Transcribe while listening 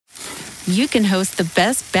you can host the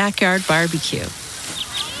best backyard barbecue.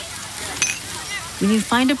 When you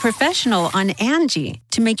find a professional on Angie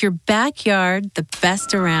to make your backyard the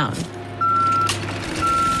best around.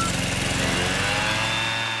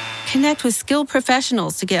 Connect with skilled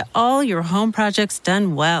professionals to get all your home projects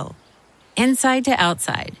done well. Inside to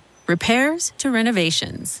outside, repairs to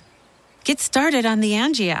renovations. Get started on the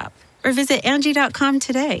Angie app or visit Angie.com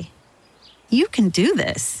today. You can do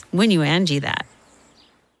this when you Angie that.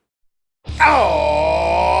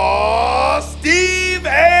 Oh, Steve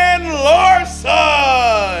and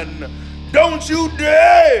Larson! Don't you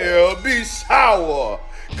dare be sour.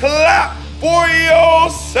 Clap for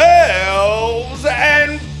yourselves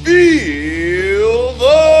and feel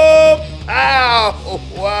the power.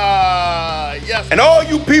 Yes. And all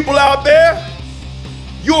you people out there,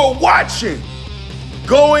 you're watching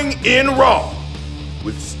Going In Raw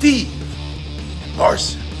with Steve and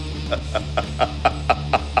Larson.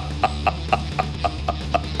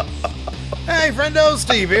 Hey, friendo,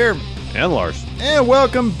 Steve here. And Larson. And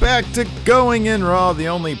welcome back to Going In Raw, the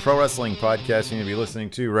only pro wrestling podcast you need to be listening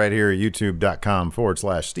to right here at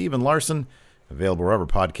youtube.com/Steven Larson. Available wherever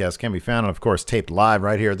podcasts can be found. And, of course, taped live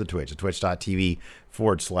right here at the Twitch, at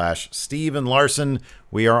twitch.tv/Steven Larson.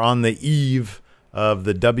 We are on the eve of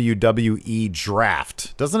the WWE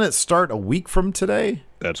draft. Doesn't it start a week from today?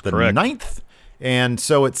 That's The correct. 9th? And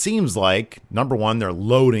so it seems like, number one, they're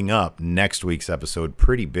loading up next week's episode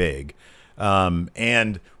pretty big.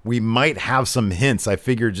 And we might have some hints, I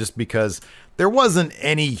figured, just because there wasn't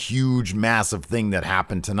any huge, massive thing that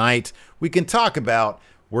happened tonight. We can talk about,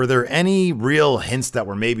 were there any real hints that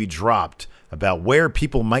were maybe dropped about where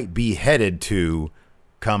people might be headed to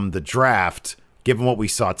come the draft, given what we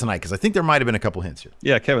saw tonight? Because I think there might have been a couple hints here.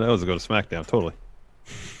 Yeah, Kevin Owens will go to SmackDown, totally.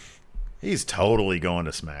 He's totally going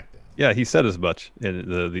to SmackDown. Yeah, he said as much in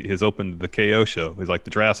his the KO show. He's like, the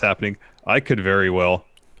draft's happening. I could very well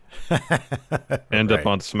end up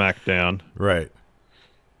on SmackDown. Right.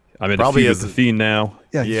 I'm in Probably a feud with the Fiend now.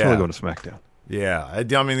 Yeah, he's really going to SmackDown. Yeah. I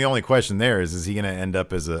mean, the only question there is he going to end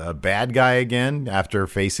up as a bad guy again after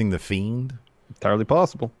facing the Fiend? Entirely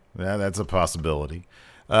possible. Yeah, that's a possibility.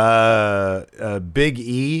 Big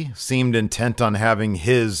E seemed intent on having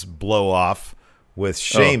his blow off with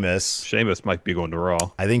Sheamus. Sheamus might be going to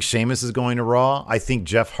Raw. I think Sheamus is going to Raw. I think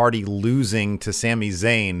Jeff Hardy losing to Sami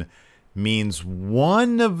Zayn means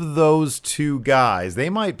one of those two guys, they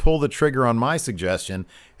might pull the trigger on my suggestion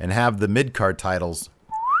and have the mid-card titles.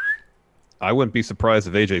 I wouldn't be surprised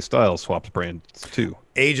if AJ Styles swaps brands too.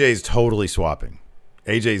 AJ's totally swapping.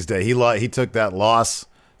 AJ's day. He took that loss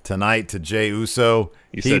tonight to Jey Uso.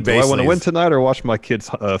 He said, do I want to win tonight or watch my kids'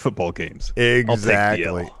 football games? Exactly.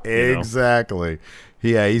 I'll take the L, exactly.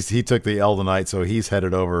 Yeah, he took the L tonight, so he's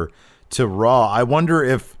headed over to Raw. I wonder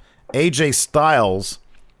if AJ Styles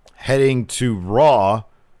heading to Raw,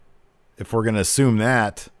 if we're going to assume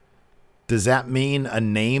that, does that mean a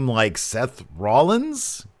name like Seth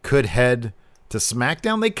Rollins could head to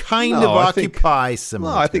SmackDown? They kind of occupy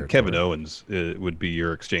similar I think territory. Kevin Owens would be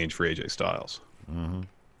your exchange for AJ Styles. Mm-hmm.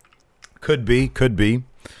 Could be.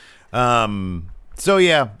 So,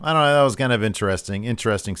 yeah, I don't know. That was kind of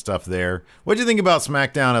interesting stuff there. What do you think about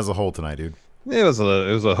SmackDown as a whole tonight, dude? It was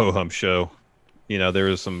a ho-hum show. You know, there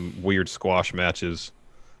was some weird squash matches.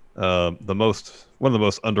 One of the most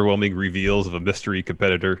underwhelming reveals of a mystery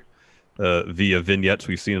competitor via vignettes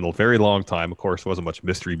we've seen in a very long time. Of course, there wasn't much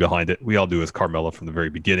mystery behind it. We all knew it was Carmella from the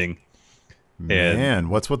very beginning. Man,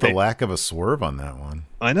 what's with the lack of a swerve on that one?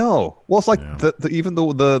 I know. Well, it's like even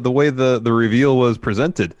the way the reveal was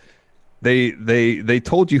presented, they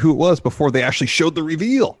told you who it was before they actually showed the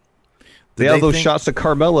reveal. They had those shots of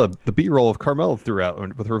Carmella, the B-roll of Carmella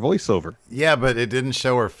throughout with her voiceover. Yeah, but it didn't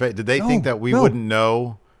show her face. Did they think that we wouldn't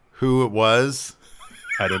know who it was?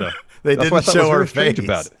 I don't know. They didn't show her face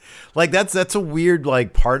about it. Like that's a weird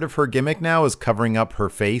part of her gimmick now is covering up her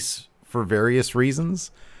face for various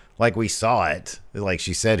reasons. Like we saw it, like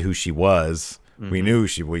she said who she was. Mm-hmm. We knew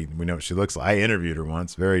we know what she looks like. I interviewed her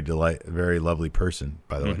once. Very lovely person,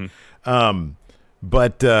 by the way.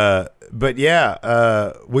 But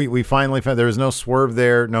yeah, we finally found there was no swerve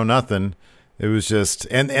there, no nothing. It was just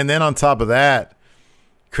and then on top of that,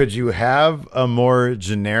 could you have a more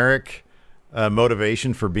generic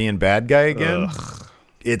motivation for being bad guy again? Ugh.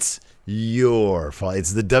 It's your fault.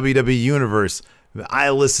 It's the WWE universe.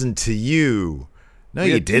 I listened to you. No,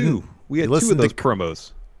 you didn't. We had two of those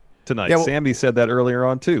promos tonight. Yeah, well, Sami said that earlier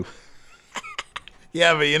on too.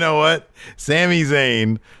 Yeah, but you know what? Sami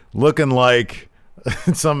Zayn looking like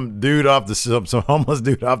some homeless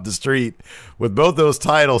dude off the street with both those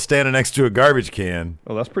titles standing next to a garbage can.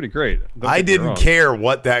 Oh, that's pretty great. I didn't care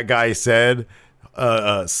what that guy said.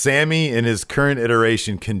 Sammy in his current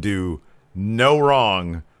iteration can do no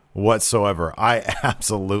wrong whatsoever. I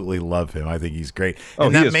absolutely love him. I think he's great.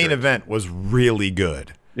 And that main event was really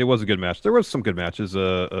good. It was a good match. There was some good matches.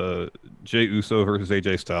 Jey Uso versus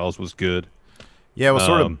AJ Styles was good. Yeah, it was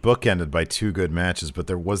sort of bookended by 2 good matches, but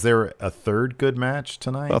was there a third good match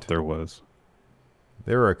tonight? I thought there was.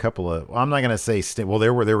 There were a couple of. Well, I'm not gonna say.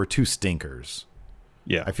 There were 2 stinkers.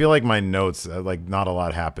 Yeah, I feel like my notes not a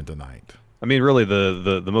lot happened tonight. I mean, really,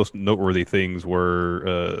 the most noteworthy things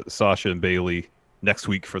were Sasha and Bayley next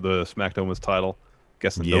week for the SmackDown Women's title.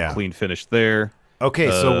 Guessing no clean finish there. Okay,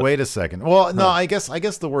 so wait a second. Well, no, I guess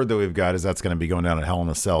the word that we've got is that's going to be going down at Hell in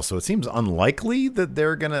a Cell. So it seems unlikely that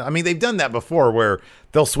they're going to. I mean, they've done that before where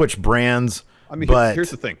they'll switch brands. I mean, but here's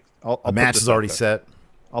the thing: the match is already set.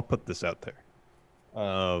 I'll put this out there.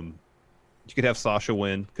 You could have Sasha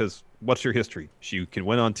win because what's your history? She can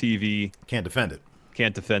win on TV. Can't defend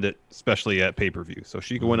it, especially at pay-per-view. So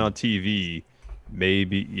she can win on TV,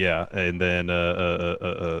 maybe, and then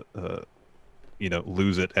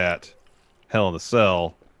lose it at Hell in a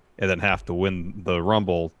Cell, and then have to win the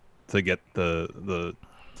Rumble to get the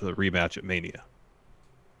rematch at Mania.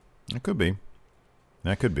 That could be.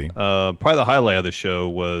 Probably the highlight of the show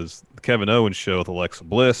was the Kevin Owens show with Alexa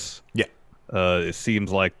Bliss. Yeah. It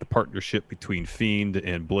seems like the partnership between Fiend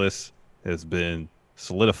and Bliss has been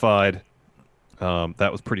solidified.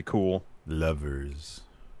 That was pretty cool. Lovers.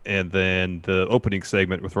 And then the opening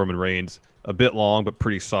segment with Roman Reigns, a bit long but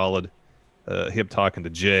pretty solid. Him talking to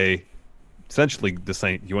Jay, essentially just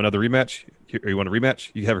saying, "You want another rematch? Or you want a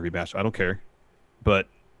rematch? You have a rematch. I don't care." But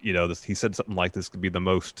he said something like this could be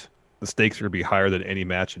the stakes are going to be higher than any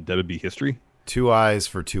match in WWE history. 2 eyes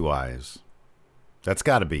for 2 eyes. That's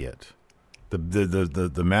got to be it.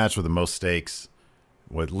 The match with the most stakes,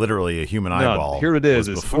 with literally a human eyeball. Here it is.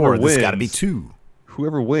 Before this got to be 2.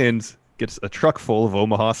 Whoever wins gets a truck full of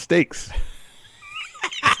Omaha steaks.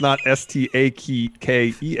 It's not STAKES.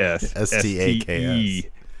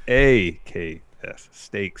 STAKES.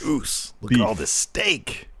 Steaks. Oos. Look Beef. at all this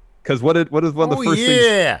steak. Because what is one of the first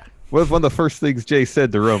things? What was one of the first things Jay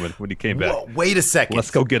said to Roman when he came back? Whoa, wait a second.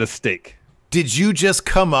 Let's go get a steak. Did you just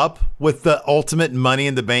come up with the ultimate Money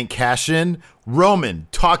in the Bank cash-in? Roman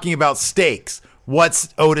talking about steaks.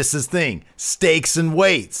 What's Otis's thing? Steaks and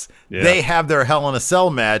weights. Yeah. They have their Hell in a Cell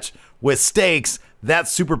match with steaks. That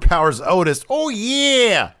superpowers Otis. Oh,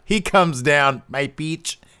 yeah. He comes down, my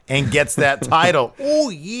peach, and gets that title. Oh,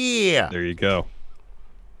 yeah. There you go.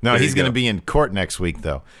 No, he's going to be in court next week,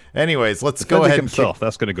 though. Anyways, let's go ahead. Himself.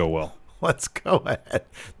 That's going to go well. Let's go ahead.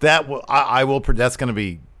 I will. That's going to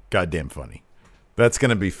be goddamn funny. That's going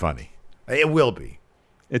to be funny. It will be.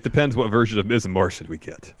 It depends what version of Miz and Morrison we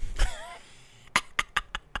get.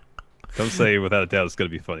 Don't say without a doubt it's going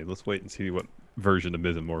to be funny. Let's wait and see what version of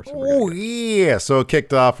Miz and Morrison we're going to get. Yeah. So it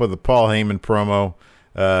kicked off with a Paul Heyman promo.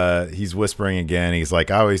 He's whispering again. He's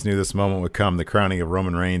like, I always knew this moment would come. The crowning of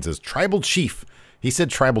Roman Reigns as Tribal Chief. He said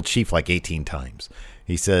Tribal Chief like 18 times.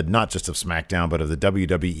 He said not just of SmackDown, but of the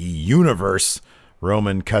WWE Universe.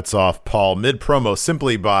 Roman cuts off Paul mid-promo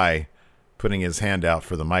simply by putting his hand out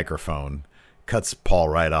for the microphone. Cuts Paul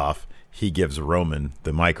right off. He gives Roman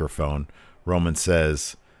the microphone. Roman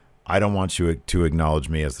says, I don't want you to acknowledge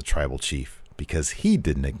me as the Tribal Chief because he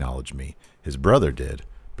didn't acknowledge me. His brother did,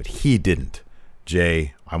 but he didn't.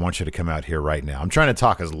 Jay, I want you to come out here right now. I'm trying to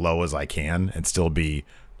talk as low as I can and still be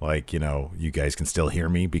like, you guys can still hear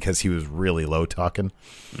me because he was really low talking.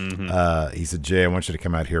 Mm-hmm. He said, Jay, I want you to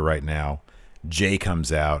come out here right now. Jay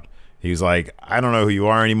comes out. He's like, I don't know who you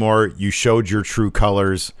are anymore. You showed your true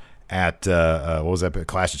colors at, what was that,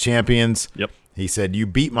 Clash of Champions? Yep. He said, you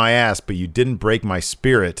beat my ass, but you didn't break my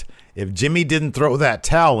spirit. If Jimmy didn't throw that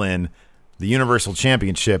towel in, the Universal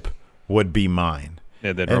Championship would be mine.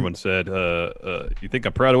 And then Roman said, you think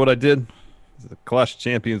I'm proud of what I did? The Clash of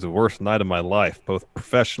Champions, the worst night of my life, both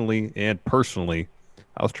professionally and personally.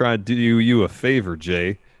 I was trying to do you a favor,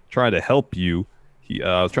 Jay, trying to help you.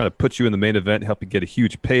 I was trying to put you in the main event, help you get a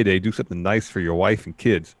huge payday, do something nice for your wife and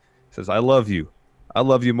kids. He says, I love you. I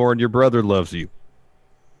love you more than your brother loves you.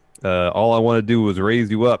 All I want to do was raise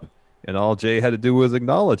you up, and all Jay had to do was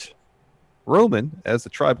acknowledge. Roman, as the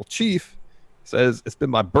tribal chief, says, it's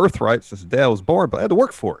been my birthright since the day I was born, but I had to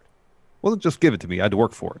work for it. It wasn't just give it to me. I had to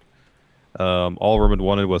work for it. All Roman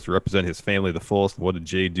wanted was to represent his family the fullest. And what did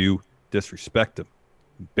Jay do? Disrespect him.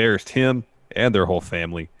 Embarrassed him and their whole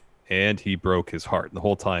family, and he broke his heart. And the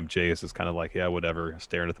whole time, Jay is just kind of like, yeah, whatever,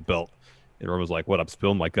 staring at the belt. And Roman's like, what, I'm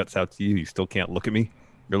spilling my guts out to you? You still can't look at me?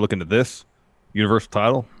 You're looking at this? Universal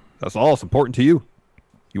title? That's all that's important to you?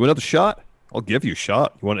 You want another shot? I'll give you a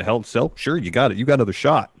shot. You want a Hell in a Cell? Sure, you got it. You got another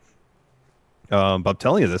shot. But I'm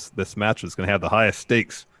telling you, this match is going to have the highest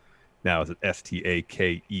stakes. Now, is it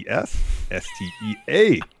STAKES?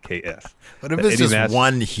 STEAKS? What if it's just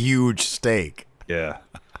one huge steak? Yeah.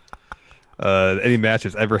 Any match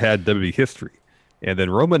that's ever had WWE history. And then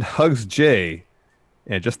Roman hugs Jay,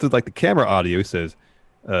 and just through like the camera audio, he says,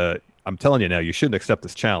 I'm telling you now, you shouldn't accept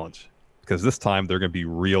this challenge, because this time there are going to be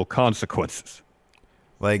real consequences.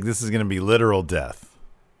 Like, this is going to be literal death.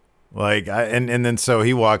 Like, and then so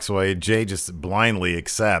he walks away. Jay just blindly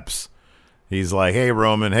accepts. He's like, hey,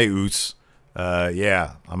 Roman, hey, Oos.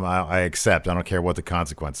 Yeah, I accept. I don't care what the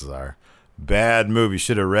consequences are. Bad move. You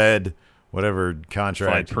should have read whatever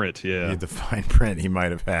contract. Fine print, yeah. The fine print he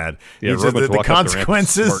might have had. Yeah, just, the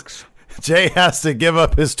consequences, Jay has to give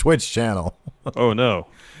up his Twitch channel. Oh, no.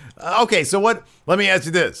 Okay, so what? Let me ask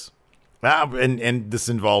you this. And this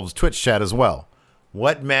involves Twitch chat as well.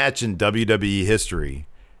 What match in WWE history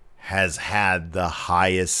has had the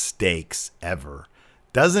highest stakes ever?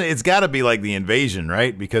 It's got to be like the Invasion,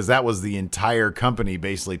 right? Because that was the entire company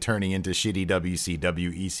basically turning into shitty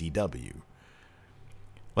WCW, ECW.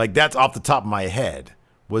 Like, that's off the top of my head.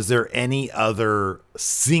 Was there any other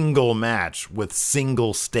single match with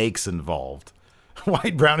single stakes involved?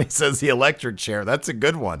 White Brownie says the electric chair. That's a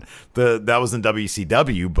good one. That was in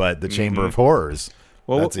WCW, but the Chamber of Horrors.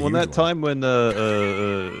 Well, when that time when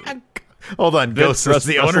hold on, Ghost Vince was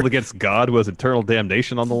the owner against God was Eternal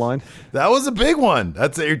Damnation on the line. That was a big one.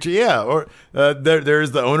 That's yeah. Or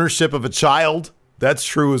there's the ownership of a child. That's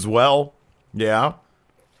true as well. Yeah.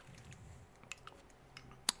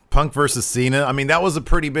 Punk versus Cena. I mean, that was a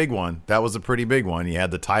pretty big one. He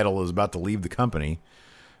had the title, was about to leave the company.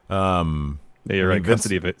 Yeah, you're right.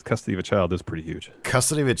 Custody of a child is pretty huge.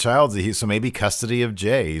 Custody of a child, so maybe custody of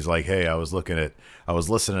Jay. He's like, hey, I was listening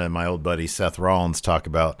to my old buddy Seth Rollins talk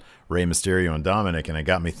about Rey Mysterio and Dominic, and it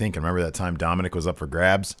got me thinking. Remember that time Dominic was up for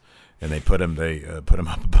grabs, and they put him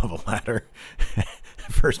up above a ladder.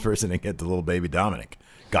 First person to get the little baby Dominic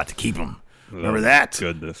got to keep him. Remember that?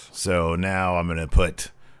 Goodness. So now I'm gonna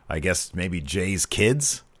put, I guess, maybe Jay's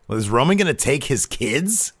kids. Well, is Roman gonna take his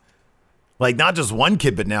kids? Like, not just one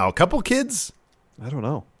kid, but now a couple kids? I don't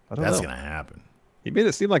know. That's going to happen. He made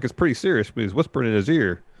it seem like it's pretty serious, but he's whispering in his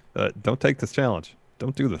ear, don't take this challenge.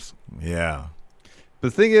 Don't do this. Yeah. The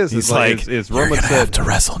thing is, he's like, Roman you're going to said, have to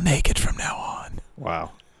wrestle naked from now on. Wow.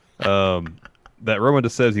 That Roman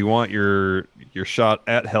just says you want your shot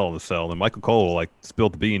at Hell in the Cell, and Michael Cole,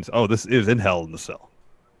 spilled the beans. Oh, this is in Hell in the Cell.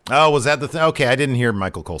 Oh, was that the thing? Okay, I didn't hear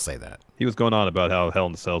Michael Cole say that. He was going on about how Hell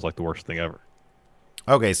in the Cell is the worst thing ever.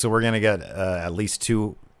 Okay, so we're going to get at least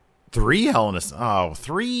 3 Hell in a Cell. Oh,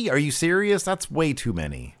 3? Are you serious? That's way too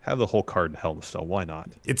many. Have the whole card in Hell in a Cell. Why not?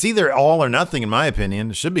 It's either all or nothing, in my opinion.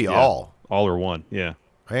 It should be all. All or one, yeah.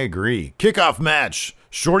 I agree. Kickoff match.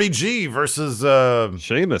 Shorty G versus...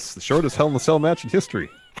 Sheamus, the shortest Hell in a Cell match in history.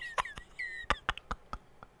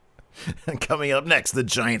 Coming up next, the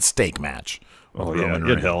giant steak match. Oh, yeah,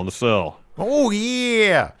 in Hell in a Cell. Oh,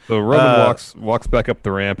 yeah. So Roman walks back up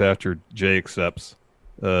the ramp after Jay accepts.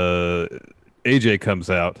 AJ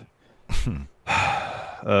comes out.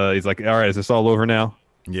 He's like, all right, is this all over now?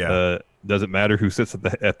 Yeah. Does it matter who sits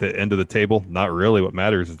at the end of the table? Not really. What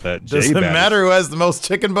matters is that Jay Does it matter who has the most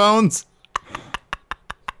chicken bones?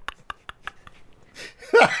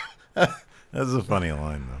 That's a funny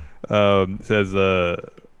line, though. Says,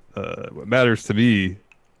 what matters to me,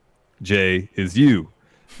 Jay, is you.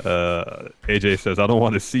 AJ says, I don't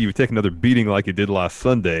want to see you take another beating like you did last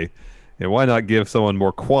Sunday. And why not give someone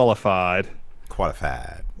more qualified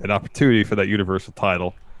an opportunity for that Universal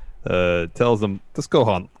title? Tells them, just go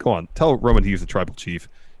on. Tell Roman he's the tribal chief.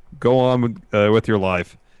 Go on with your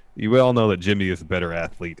life. You all know that Jimmy is a better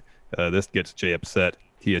athlete. This gets Jay upset.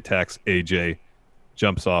 He attacks AJ,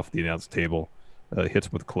 jumps off the announce table, hits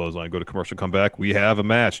him with a clothesline. Go to commercial, come back. We have a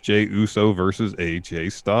match. Jey Uso versus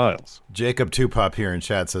AJ Styles. Jacob Tupop here in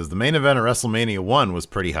chat says, the main event of WrestleMania 1 was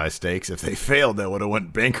pretty high stakes. If they failed, they would have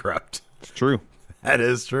went bankrupt. It's true. That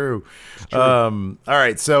is true. All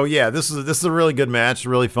right, so yeah, this is a really good match, a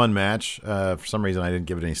really fun match. For some reason, I didn't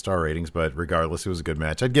give it any star ratings, but regardless, it was a good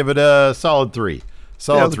match. I'd give it a solid 3.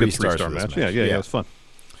 Solid 3 stars for this match. Yeah, it was fun.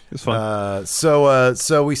 It was fun.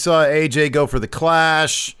 So we saw AJ go for the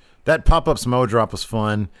Clash. That pop-up Samoa drop was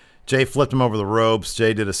fun. Jay flipped him over the ropes.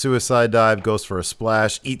 Jay did a suicide dive, goes for a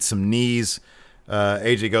splash, eats some knees.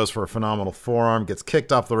 AJ goes for a phenomenal forearm, gets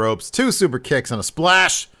kicked off the ropes, 2 super kicks and a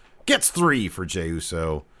splash. Gets 3 for Jey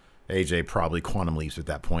Uso. AJ probably quantum leaps at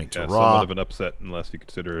that point to Raw. Somewhat of an upset, unless you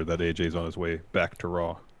consider that AJ's on his way back to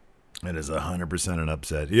Raw. It is 100% an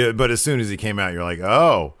upset. Yeah, but as soon as he came out, you're like,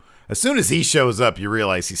 oh. As soon as he shows up, you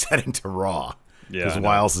realize he's heading to Raw. Yeah. Because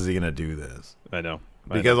why else is he going to do this? I know.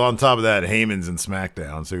 Because on top of that, Heyman's in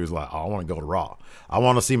SmackDown, so he was like, oh, I want to go to Raw. I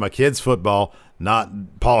want to see my kids' football,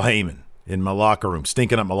 not Paul Heyman in my locker room,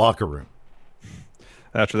 stinking up my locker room.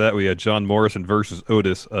 After that, we had John Morrison versus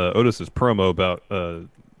Otis. Otis's promo about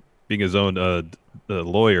being his own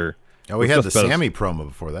lawyer. Oh, we had the Sammy promo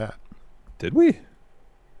before that. Did we?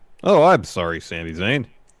 Oh, I'm sorry, Sami Zayn.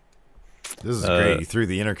 This is great. You threw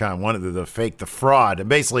the Intercom, wanted the fake, the fraud. And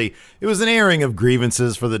basically, it was an airing of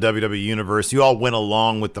grievances for the WWE Universe. You all went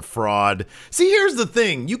along with the fraud. See, here's the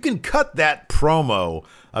thing. You can cut that promo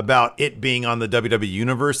about it being on the WWE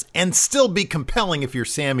Universe and still be compelling if you're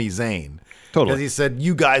Sami Zayn. Totally. Because he said,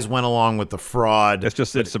 you guys went along with the fraud.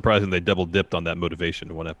 It's surprising they double dipped on that motivation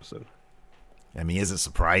in one episode. I mean, is it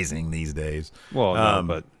surprising these days? Well, no,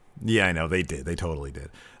 but... Yeah, I know. They did. They totally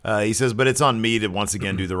did. He says, but it's on me to once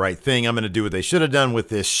again do the right thing. I'm going to do what they should have done with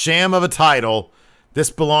this sham of a title.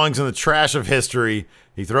 This belongs in the trash of history.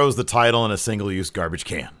 He throws the title in a single-use garbage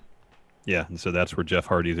can. Yeah, and so that's where Jeff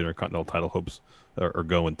Hardy's Intercontinental title hopes are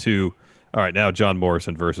going to. All right, now John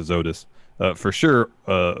Morrison versus Otis. For sure,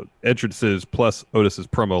 entrances plus Otis's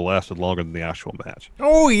promo lasted longer than the actual match.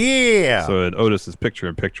 Oh, yeah. So in Otis's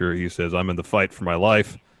picture-in-picture, he says, I'm in the fight for my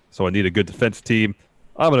life, so I need a good defense team.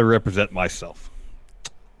 I'm going to represent myself.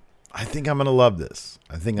 I think I'm going to love this.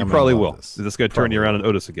 I think you I'm probably gonna will. love this. Is this going to turn you around on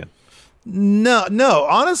Otis again? No.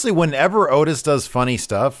 Honestly, whenever Otis does funny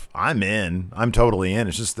stuff, I'm in. I'm totally in.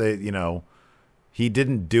 It's just that, he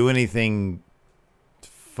didn't do anything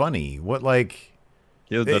funny. He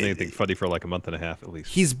hasn't done anything funny for like a month and a half at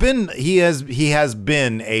least. He has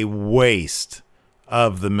been a waste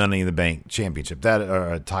of the Money in the Bank championship,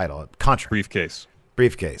 that title, contract.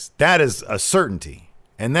 Briefcase. That is a certainty.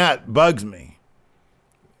 And that bugs me.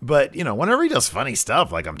 But, whenever he does funny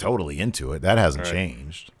stuff, I'm totally into it. That hasn't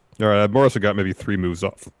changed. All right, Morrison got maybe 3 moves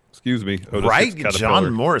off. Excuse me. Otis right?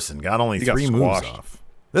 John Morrison got only 3 moves off.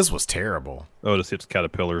 This was terrible. Otis hits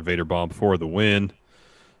Caterpillar, Vader Bomb for the win.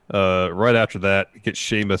 Right after that, it gets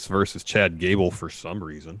Sheamus versus Chad Gable for some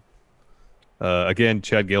reason. Again,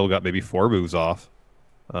 Chad Gable got maybe 4 moves off.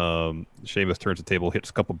 Sheamus turns the table,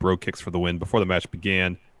 hits a couple bro kicks for the win. Before the match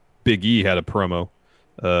began, Big E had a promo,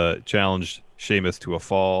 challenged Sheamus to a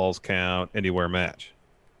falls count anywhere match.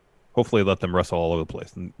 Hopefully let them wrestle all over the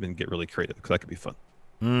place and get really creative because that could be fun.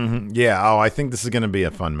 Mm-hmm. Yeah, I think this is going to be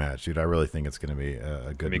a fun match, dude. I really think it's going to be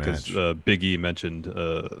a good match. Because Big E mentioned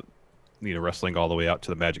wrestling all the way out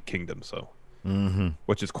to the Magic Kingdom, so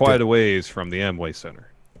which is quite a ways from the Amway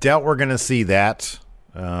Center. Doubt we're going to see that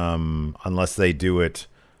unless they do it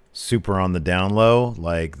super on the down low,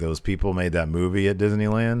 like those people made that movie at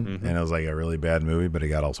Disneyland, and it was like a really bad movie, but it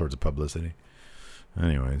got all sorts of publicity.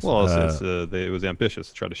 Anyways, well, it was ambitious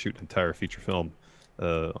to try to shoot an entire feature film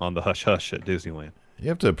on the Hush Hush at Disneyland. You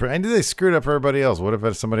have to, and they screwed up for everybody else. What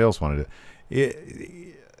if somebody else wanted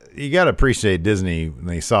it? You got to appreciate Disney when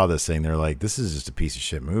they saw this thing. They're like, this is just a piece of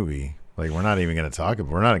shit movie. Like, we're not even going to talk about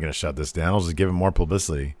it. We're not going to shut this down. We'll just give it more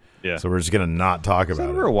publicity. Yeah. So we're just going to not talk about it. I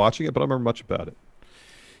remember watching it, but I don't remember much about it.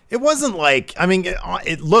 It wasn't like,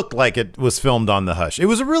 it looked like it was filmed on the Hush. It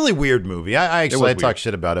was a really weird movie. I talked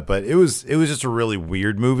shit about it, but it was just a really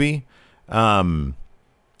weird movie. But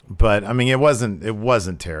it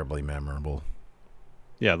wasn't terribly memorable.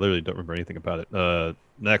 Yeah, I literally don't remember anything about it.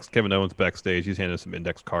 Next, Kevin Owens backstage. He's handing some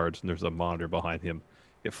index cards, and there's a monitor behind him.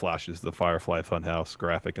 It flashes the Firefly Funhouse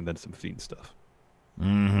graphic and then some Fiend stuff.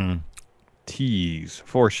 Mm-hmm. Tease,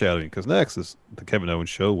 foreshadowing, because next is the Kevin Owens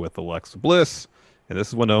show with Alexa Bliss. And this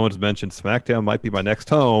is when Owens mentioned SmackDown might be my next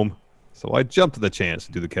home. So I jumped at the chance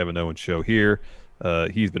to do the Kevin Owens show here.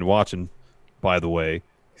 He's been watching, by the way.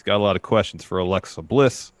 He's got a lot of questions for Alexa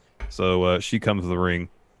Bliss. So she comes to the ring.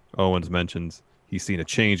 Owens mentions he's seen a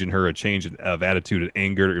change in her, a change of attitude and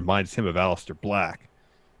anger. It reminds him of Aleister Black.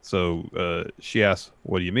 So she asks,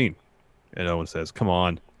 what do you mean? And Owens says, come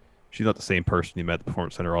on. She's not the same person you met at the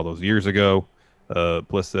Performance Center all those years ago.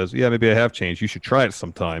 Bliss says, yeah, maybe I have changed. You should try it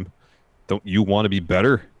sometime. Don't you want to be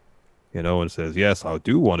better? And Owens says, yes, I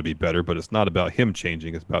do want to be better, but it's not about him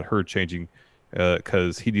changing. It's about her changing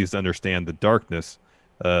because he needs to understand the darkness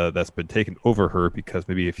that's been taken over her, because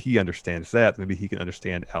maybe if he understands that, maybe he can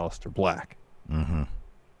understand Aleister Black. Mm-hmm.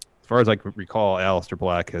 As far as I can recall, Aleister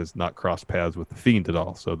Black has not crossed paths with the Fiend at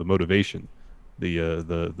all. So the motivation,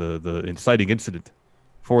 the inciting incident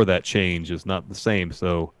for that change is not the same.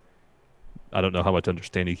 So I don't know how much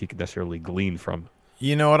understanding he can necessarily glean from.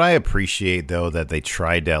 You know what I appreciate, though, that they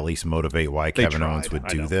tried to at least motivate why Kevin Owens would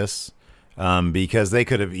do this, because they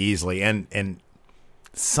could have easily, and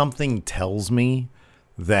something tells me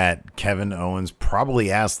that Kevin Owens probably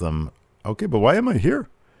asked them, okay, but why am I here?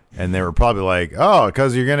 And they were probably like, oh,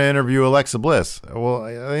 because you're going to interview Alexa Bliss. Well,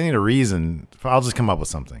 I need a reason. I'll just come up with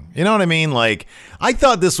something. You know what I mean? Like, I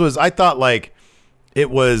thought like it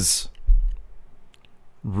was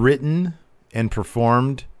written and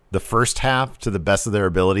performed the first half to the best of their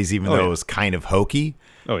abilities, even though it was kind of hokey.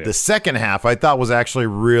 Oh, yeah. The second half I thought was actually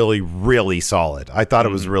really, really solid. I thought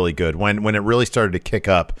it was really good. When it really started to kick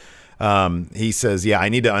up, he says, yeah, I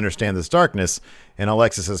need to understand this darkness. And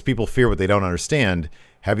Alexa says, people fear what they don't understand.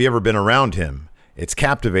 Have you ever been around him? It's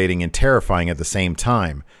captivating and terrifying at the same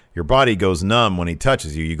time. Your body goes numb when he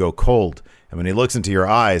touches you. You go cold. And when he looks into your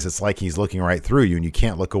eyes, it's like he's looking right through you and you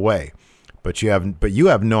can't look away. But you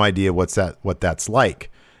have no idea what that's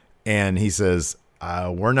like. And he says,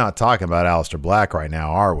 we're not talking about Aleister Black right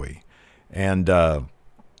now, are we? And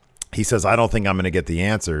he says, I don't think I'm going to get the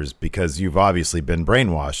answers because you've obviously been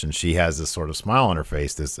brainwashed. And she has this sort of smile on her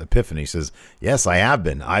face, this epiphany. She says, yes, I have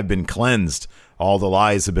been. I've been cleansed. All the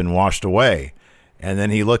lies have been washed away. And then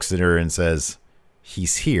he looks at her and says,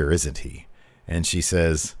 he's here, isn't he? And she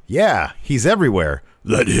says, yeah, he's everywhere.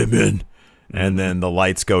 Let him in. And then the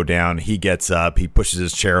lights go down. He gets up. He pushes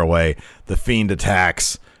his chair away. The Fiend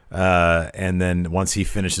attacks. And then once he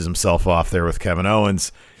finishes himself off there with Kevin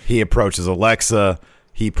Owens, he approaches Alexa.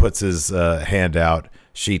 He puts his hand out.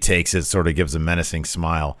 She takes it, sort of gives a menacing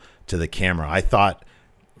smile to the camera. I thought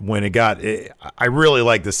I really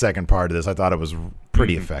liked the second part of this. I thought it was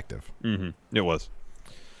pretty effective. It was.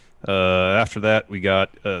 After that, we got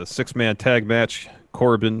a 6-man tag match.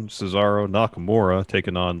 Corbin, Cesaro, Nakamura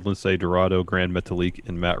taking on Lince Dorado, Grand Metalik,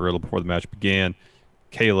 and Matt Riddle before the match began.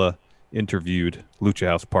 Kayla interviewed Lucha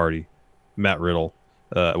House Party, Matt Riddle.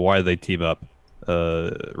 Why did they team up?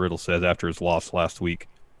 Riddle says after his loss last week,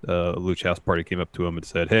 Lucha House Party came up to him and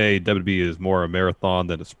said, hey, WWE is more a marathon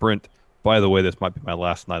than a sprint. By the way, this might be my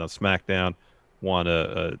last night on SmackDown. Want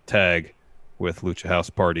a tag with Lucha House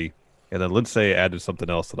Party. And then Lince added something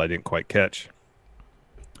else that I didn't quite catch.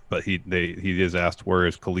 But he is asked, where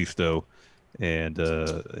is Kalisto? And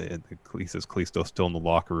he says Kalisto's still in the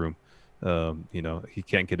locker room. He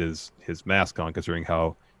can't get his mask on considering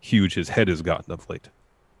how huge his head has gotten of late.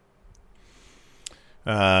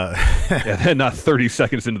 And then not 30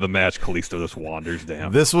 seconds into the match, Kalisto just wanders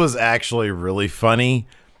down. This was actually really funny.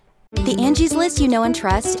 The Angie's List you know and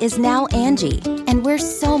trust is now Angie, and we're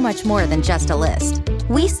so much more than just a list.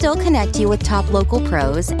 We still connect you with top local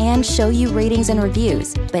pros and show you ratings and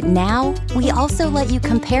reviews, but now we also let you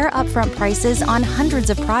compare upfront prices on hundreds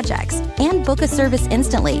of projects and book a service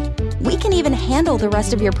instantly. We can even handle the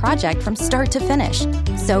rest of your project from start to finish.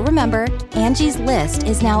 So remember, Angie's List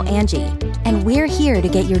is now Angie, and we're here to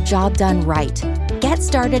get your job done right. Get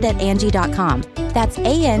started at Angie.com. That's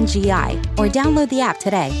ANGI, or download the app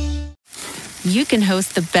today. You can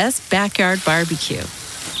host the best backyard barbecue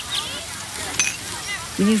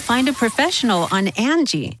when you find a professional on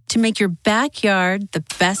Angie to make your backyard the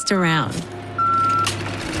best around.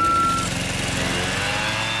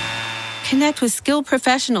 Connect with skilled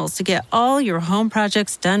professionals to get all your home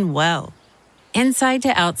projects done well. Inside to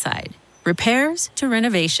outside, repairs to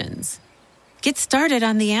renovations. Get started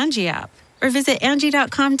on the Angie app or visit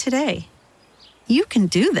Angie.com today. You can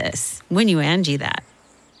do this when you Angie that.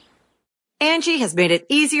 Angie has made it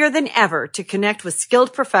easier than ever to connect with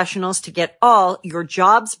skilled professionals to get all your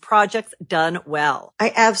jobs projects done well.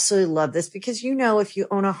 I absolutely love this because, if you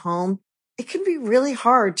own a home, it can be really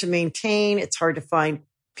hard to maintain. It's hard to find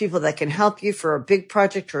people that can help you for a big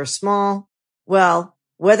project or a small. Well,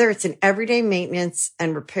 whether it's in everyday maintenance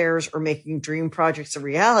and repairs or making dream projects a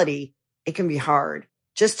reality, it can be hard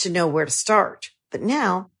just to know where to start. But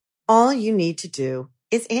now all you need to do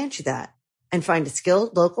is Angie that and find a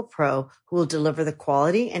skilled local pro who will deliver the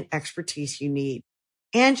quality and expertise you need.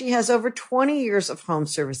 Angie has over 20 years of home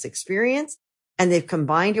service experience, and they've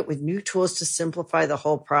combined it with new tools to simplify the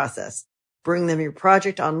whole process. Bring them your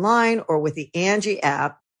project online or with the Angie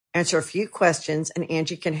app, answer a few questions, and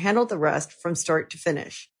Angie can handle the rest from start to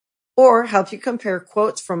finish. Or help you compare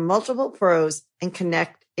quotes from multiple pros and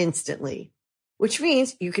connect instantly, which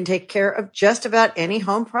means you can take care of just about any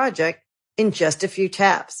home project in just a few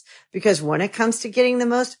taps. Because when it comes to getting the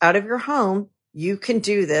most out of your home, you can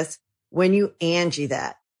do this when you Angie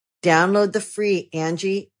that. Download the free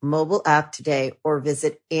Angie mobile app today or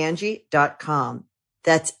visit Angie.com.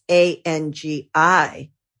 That's ANGI.com.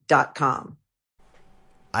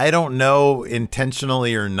 I don't know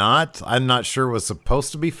intentionally or not. I'm not sure it was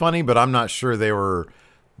supposed to be funny, but I'm not sure they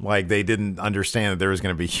didn't understand that there was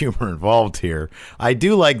going to be humor involved here. I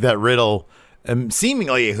do like that Riddle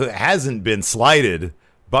seemingly hasn't been slighted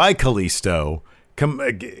by Kalisto,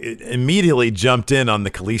 immediately jumped in on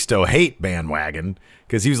the Kalisto hate bandwagon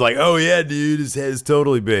because he was like, "Oh yeah, dude, his head's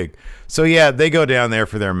totally big." So yeah, they go down there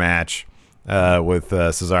for their match with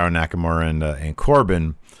Cesaro, Nakamura, and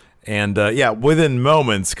Corbin. And within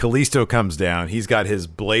moments, Kalisto comes down. He's got his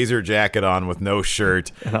blazer jacket on with no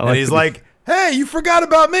shirt, and he's like, "Hey, you forgot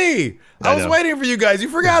about me! I was waiting for you guys. You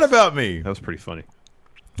forgot about me." That was pretty funny.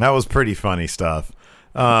 That was pretty funny stuff.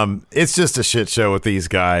 It's just a shit show with these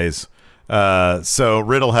guys. So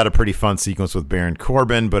Riddle had a pretty fun sequence with Baron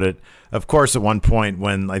Corbin, but of course, at one point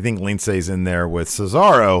when I think Lindsay's in there with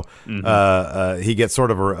Cesaro, he gets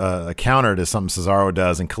sort of a counter to something Cesaro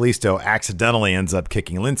does, and Kalisto accidentally ends up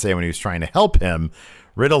kicking Lindsay when he was trying to help him.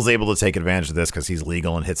 Riddle's able to take advantage of this because he's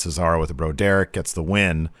legal and hits Cesaro with a Bro Derek, gets the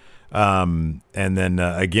win. And then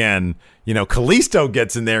again, Kalisto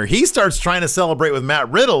gets in there. He starts trying to celebrate with Matt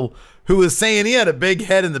Riddle, who was saying he had a big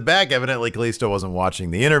head in the back. Evidently, Kalisto wasn't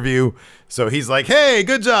watching the interview, so he's like, "Hey,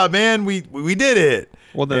 good job, man. We did it."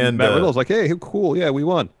 Well, then Matt Riddle's like, "Hey, cool. Yeah, we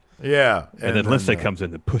won." Yeah, and then Lindsay comes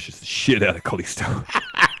in and pushes the shit out of Kalisto.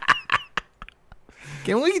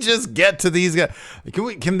 Can we just get to these guys?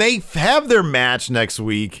 Can they have their match next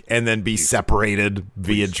week and then be separated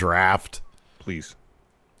via draft? Please.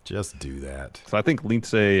 Just do that. So I think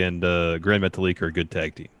Lindsay and Grand Metalik are a good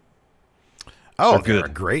tag team. Oh, they're a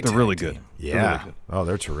great They're tag really team. good. Yeah. They're really good. Oh,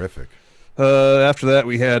 they're terrific. After that,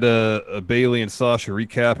 we had a Bayley and Sasha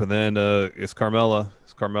recap, and then it's Carmella.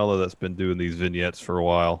 It's Carmella that's been doing these vignettes for a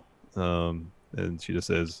while. And she just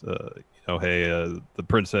says, hey, the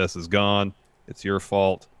princess is gone. It's your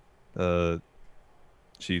fault.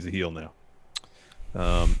 She's a heel now.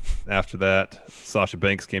 After that, Sasha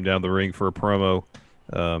Banks came down the ring for a promo.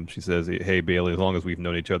 She says, "Hey, Bayley, as long as we've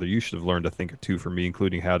known each other, you should have learned a thing or two from me,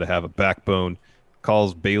 including how to have a backbone."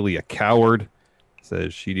 Calls Bayley a coward.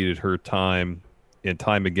 Says she needed her time and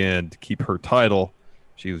time again to keep her title.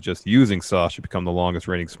 She was just using Sasha to become the longest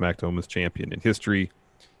reigning SmackDown Women's Champion in history.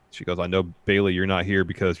 She goes, "I know, Bayley, you're not here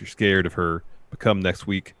because you're scared of her. But come next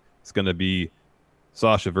week, it's going to be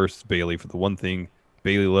Sasha versus Bayley for the one thing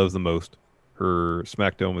Bayley loves the most, her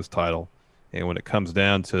SmackDown Women's title. And when it comes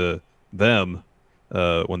down to them,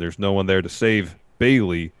 when there's no one there to save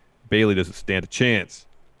Bayley, Bayley doesn't stand a chance."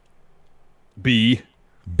 Yeah.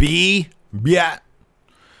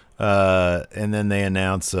 And then they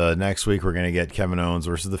announce next week we're going to get Kevin Owens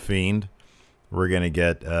versus The Fiend. We're going to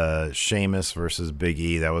get Sheamus versus Big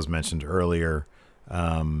E. That was mentioned earlier.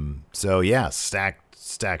 So, yeah, stack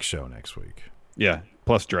show next week. Yeah,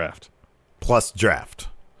 plus draft.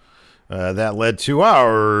 That led to our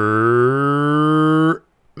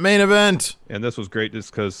main event. And this was great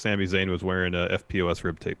just because Sami Zayn was wearing a FPOS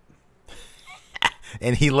rib tape.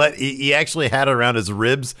 And he actually had it around his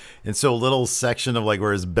ribs, and so a little section of like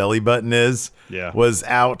where his belly button is was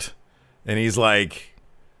out, and he's like,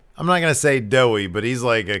 I'm not gonna say doughy, but he's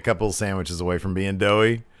like a couple sandwiches away from being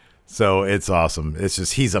doughy. So it's awesome. It's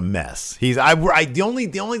just he's a mess. The only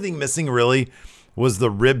thing missing really was the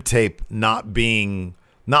rib tape not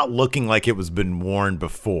looking like it was been worn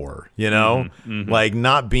before, like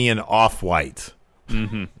not being off-white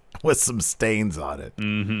with some stains on it.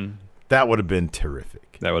 That would have been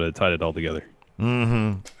terrific. That would have tied it all together.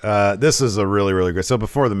 This is a really, really good. So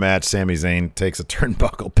before the match, Sami Zayn takes a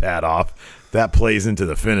turnbuckle pad off. That plays into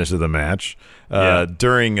the finish of the match.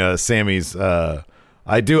 During Sami's, I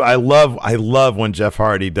love when Jeff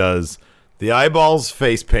Hardy does the eyeballs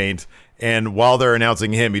face paint, and while they're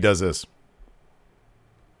announcing him, he does this.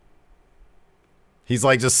 He's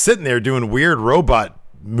like just sitting there doing weird robot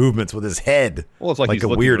movements with his head. Well, it's like he's a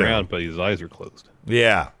looking weirdo. around, but his eyes are closed.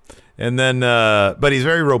 Yeah. And then, but he's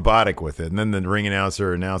very robotic with it. And then the ring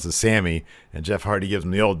announcer announces Sammy, and Jeff Hardy gives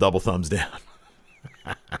him the old double thumbs down.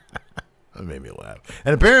 That made me laugh.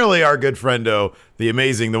 And apparently our good friendo, the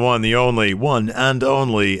amazing, the one and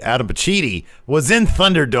only Adam Pacitti was in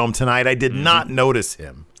Thunderdome tonight. I did not notice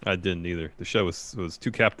him. I didn't either. The show was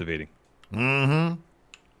too captivating.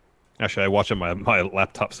 Actually, I watch on my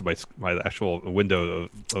laptop, so my actual window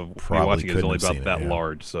of me watching it is only about that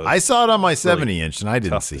large. So I saw it on my 70-inch, and I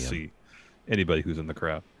didn't see him. See anybody who's in the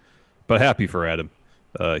crowd. But happy for Adam.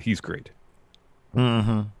 He's great.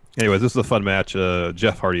 Anyways, this is a fun match.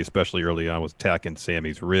 Jeff Hardy, especially early on, was attacking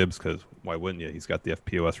Sammy's ribs because why wouldn't you? He's got the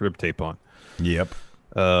FPOS rib tape on. Yep.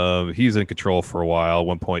 He's in control for a while. At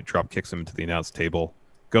one point, drop kicks him into the announce table.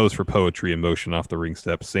 Goes for poetry in motion off the ring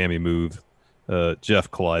steps. Sammy moves. Jeff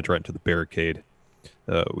collides right into the barricade.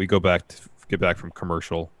 We get back from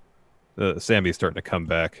commercial. Sammy is starting to come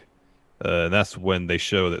back. And that's when they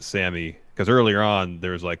show that Sammy, because earlier on,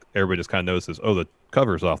 there's like, everybody just kind of notices, the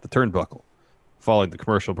cover's off the turnbuckle. Following the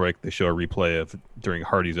commercial break, they show a replay of during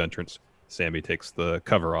Hardy's entrance. Sammy takes the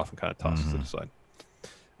cover off and kind of tosses it aside.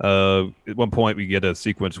 At one point, we get a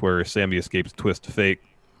sequence where Sammy escapes twist to fake,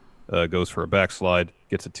 goes for a backslide,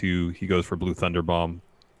 gets a 2. He goes for Blue Thunder Bomb.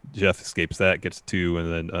 Jeff escapes that, gets a 2,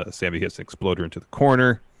 and then Sammy hits an exploder into the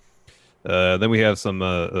corner. Then we have some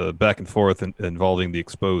back and forth involving the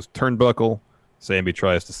exposed turnbuckle. Sammy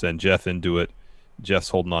tries to send Jeff into it. Jeff's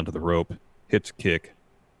holding onto the rope, hits a kick,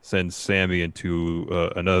 sends Sammy into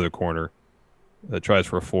another corner, tries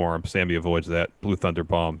for a forearm. Sammy avoids that. Blue Thunder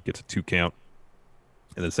Bomb gets a 2 count.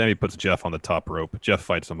 And then Sammy puts Jeff on the top rope. Jeff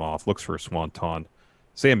fights him off, looks for a swanton.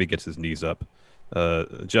 Sammy gets his knees up.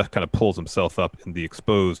 Jeff kind of pulls himself up in the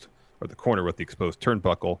exposed, or the corner with the exposed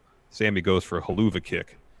turnbuckle. Sammy goes for a haluva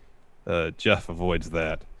kick. Jeff avoids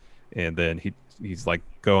that. And then he's like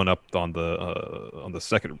going up on the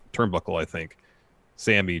second turnbuckle, I think.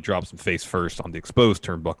 Sammy drops him face first on the exposed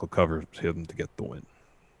turnbuckle, covers him to get the win.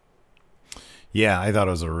 Yeah, I thought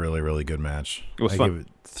it was a really, really good match. It was I fun. give it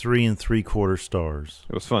 3 3/4 stars.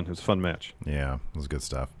 It was fun. It was a fun match. Yeah, it was good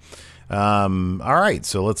stuff. All right,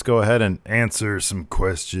 so let's go ahead and answer some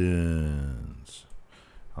questions.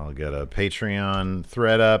 I'll get a Patreon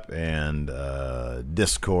thread up and a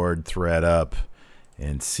Discord thread up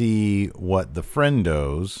and see what the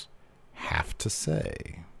friendos have to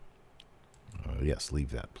say. Yes,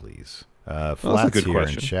 leave that, please. that's a Flats good here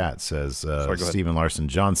question. in chat says Sorry, go ahead. Stephen Larson,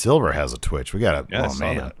 John Silver has a Twitch. We got to, Yeah, I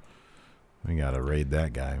saw that. we got to raid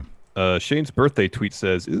that guy. Shane's birthday tweet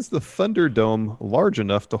says, "Is the Thunderdome large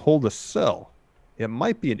enough to hold a cell? It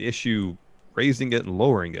might be an issue raising it and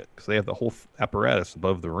lowering it because they have the whole apparatus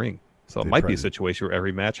above the ring. So it might be a situation where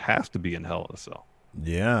every match has to be in Hell in a Cell."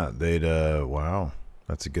 Yeah, they'd, wow,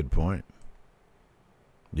 that's a good point.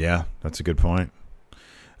 Yeah, that's a good point.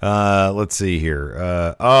 Let's see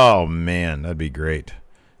here. Oh, man, that'd be great.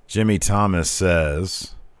 Jimmy Thomas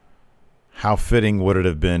says, how fitting would it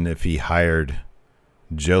have been if he hired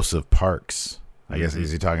Joseph Parks? I guess,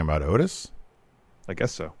 is he talking about Otis? I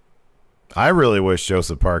guess so. I really wish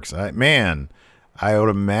Joseph Parks, I would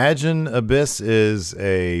imagine Abyss is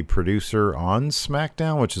a producer on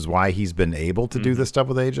SmackDown, which is why he's been able to do this stuff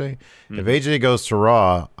with AJ. If AJ goes to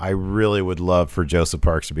Raw, I really would love for Joseph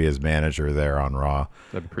Parks to be his manager there on Raw.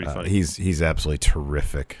 That'd be pretty funny. He's absolutely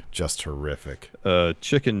terrific, just terrific.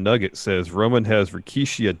 Chicken Nugget says, Roman has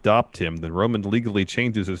Rikishi adopt him, then Roman legally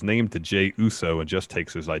changes his name to Jey Uso and just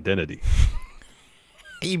takes his identity.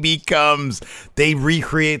 They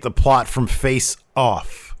recreate the plot from Face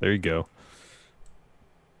Off. There you go.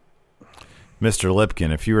 Mr.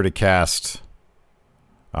 Lipkin, if you were to cast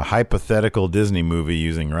a hypothetical Disney movie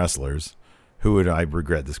using wrestlers, who would I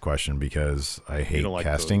regret this question because I hate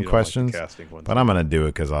casting questions, but I'm going to do it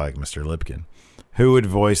because I like Mr. Lipkin. Who would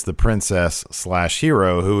voice the princess /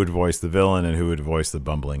 hero? Who would voice the villain? And who would voice the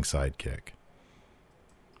bumbling sidekick?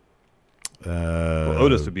 Well,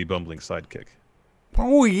 Otis would be bumbling sidekick.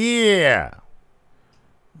 Oh, yeah.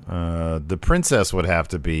 The princess would have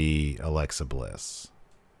to be Alexa Bliss.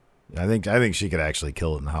 I think she could actually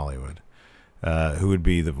kill it in Hollywood. Who would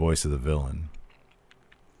be the voice of the villain?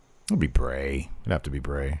 It would be Bray. It'd have to be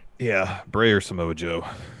Bray. Yeah, Bray or Samoa Joe.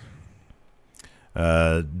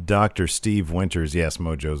 Dr. Steve Winters. Yes,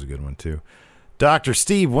 Mojo's a good one, too. Dr.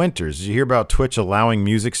 Steve Winters. Did you hear about Twitch allowing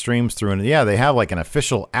music streams through? Yeah, they have like an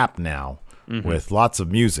official app now with lots of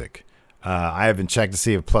music. I haven't checked to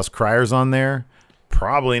see if Plus Cryer's on there.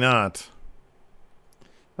 Probably not.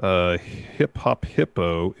 Hip Hop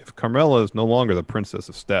Hippo. If Carmella is no longer the Princess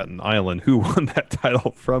of Staten Island, who won that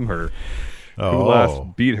title from her? Who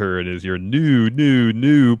last beat her and is your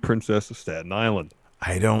new Princess of Staten Island?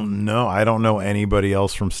 I don't know. I don't know anybody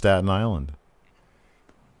else from Staten Island.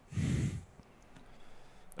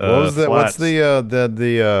 What was that? What's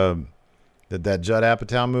the that Judd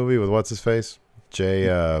Apatow movie with what's his face? Jay.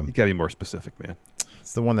 You gotta be more specific, man.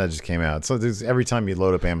 It's the one that just came out. So every time you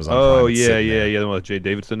load up Amazon. Oh Prime, yeah. The one with Jay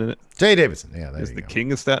Davidson in it. Jay Davidson. Yeah, is the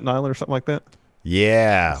King of Staten Island or something like that?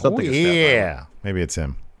 Yeah. Something. Yeah. Maybe it's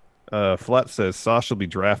him. Flat says Sasha will be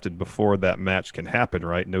drafted before that match can happen,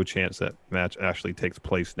 right? No chance that match actually takes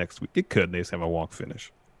place next week. It could. They just have a walk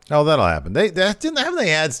finish. Oh, that'll happen. Haven't they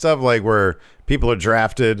had stuff like where people are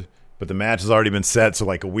drafted, but the match has already been set, so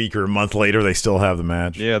like a week or a month later they still have the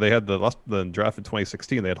match. Yeah, they had the draft in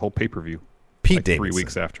 2016. They had a whole pay-per-view. Pete Davidson. 3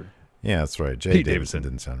 weeks after. Yeah, that's right. Jay Davidson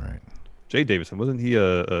didn't sound right. Jay Davidson, wasn't he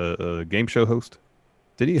a game show host?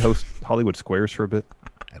 Did he host Hollywood Squares for a bit?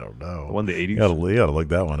 I don't know. The one in the 80s? You gotta look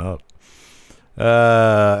that one up.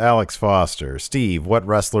 Alex Foster. Steve, what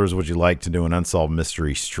wrestlers would you like to do an Unsolved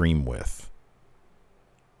Mystery stream with?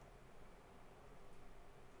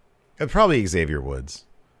 Probably Xavier Woods.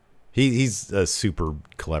 He's a super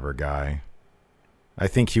clever guy. I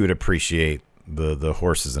think he would appreciate the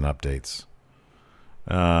horses and updates.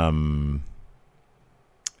 And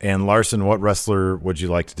Larson, what wrestler would you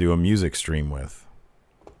like to do a music stream with?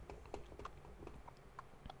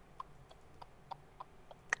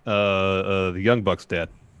 The Young Bucks dad.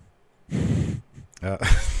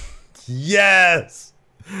 Yes,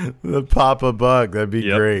 the Papa Buck. That'd be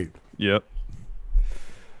great. Yep.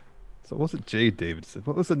 So was it Jay Davidson?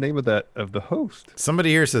 What was the name of the host? Somebody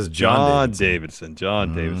here says John Davidson.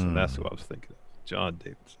 John Davidson. That's who I was thinking of. John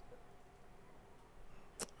Davidson.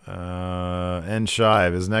 And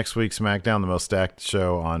Shive, is next week's SmackDown the most stacked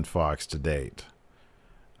show on Fox to date?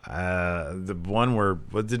 The one where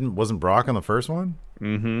wasn't Brock on the first one?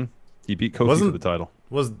 Mm-hmm. He beat Kofi for the title.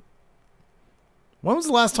 When was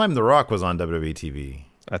the last time The Rock was on WWE TV?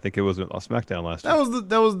 I think it was on SmackDown last year.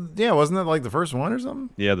 Wasn't that like the first one or something?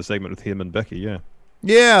 Yeah, the segment with him and Becky. Yeah.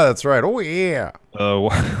 Yeah, that's right. Oh yeah.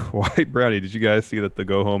 White Brownie. Did you guys see that the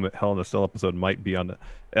Go Home at Hell in a Cell episode might be on the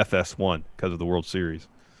FS1 because of the World Series?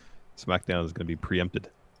 SmackDown is going to be preempted.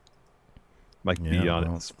 Might be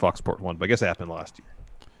on Fox Sport 1, but I guess it happened last year.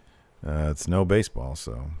 It's no baseball,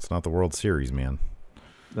 so it's not the World Series, man.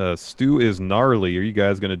 Stu is gnarly. Are you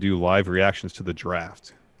guys going to do live reactions to the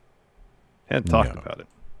draft? Hadn't talked about it.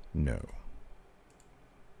 No.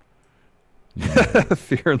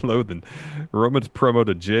 Fear and Loathing. Roman's promo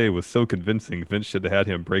to Jay was so convincing. Vince should have had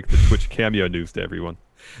him break the Twitch cameo news to everyone.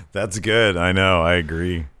 That's good. I know. I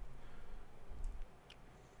agree.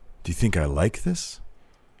 Do you think I like this?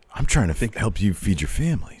 I'm trying to help you feed your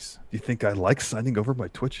families. Do you think I like signing over my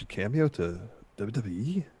Twitch and cameo to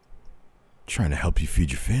WWE? Trying to help you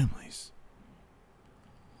feed your families.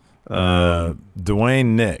 Dwayne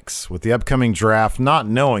Nix, with the upcoming draft, not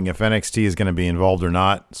knowing if NXT is going to be involved or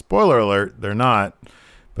not. Spoiler alert, they're not.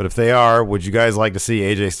 But if they are, would you guys like to see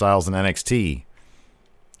AJ Styles in NXT?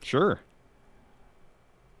 Sure.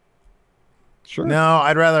 No,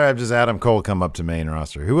 I'd rather have just Adam Cole come up to main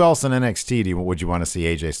roster. Who else in NXT would you want to see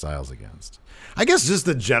AJ Styles against? I guess just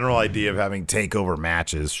the general idea of having takeover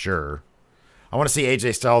matches, sure. I want to see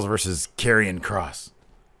AJ Styles versus Karrion Kross.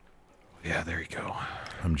 Yeah, there you go.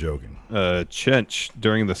 I'm joking. Chench,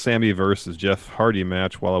 during the Sammy versus Jeff Hardy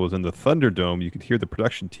match while I was in the Thunderdome, you could hear the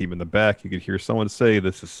production team in the back. You could hear someone say,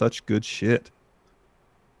 "This is such good shit."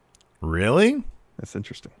 Really? That's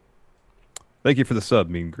interesting. Thank you for the sub,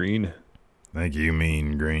 Mean Green. Thank you,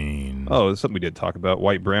 Mean Green. Oh, this is something we did talk about.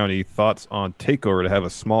 White Brownie, thoughts on TakeOver to have a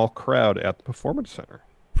small crowd at the Performance Center?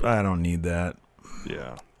 I don't need that.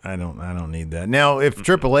 Yeah. I don't need that. Now, if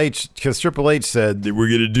Triple H said that we're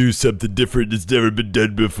going to do something different that's never been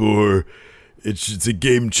done before, it's a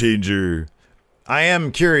game changer. I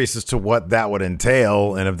am curious as to what that would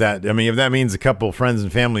entail, and if that means a couple of friends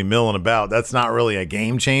and family milling about, that's not really a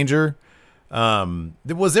game changer.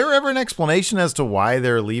 Was there ever an explanation as to why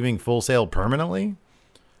they're leaving Full Sail permanently?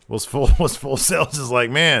 Was Full Sail just like,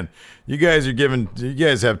 man, you guys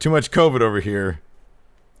have too much COVID over here.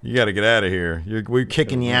 You got to get out of here. We're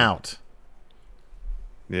kicking you out.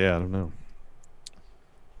 Yeah, I don't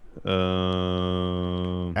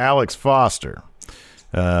know. Alex Foster.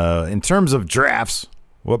 In terms of drafts,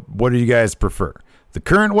 what do you guys prefer? The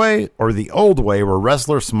current way or the old way where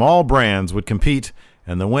wrestler small brands would compete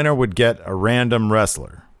and the winner would get a random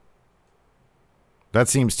wrestler? That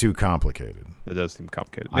seems too complicated. It does seem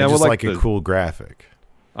complicated. I just like a cool graphic.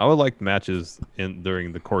 I would like matches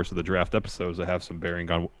during the course of the draft episodes that have some bearing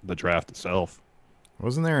on the draft itself.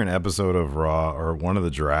 Wasn't there an episode of Raw or one of the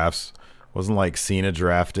drafts? Wasn't like Cena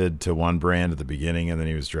drafted to one brand at the beginning and then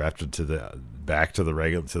he was drafted to the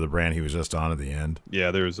brand he was just on at the end?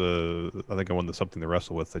 Yeah, there's I think I won the Something to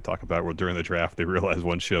Wrestle With. They talk about where during the draft they realized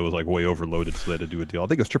one show was like way overloaded, so they had to do a deal. I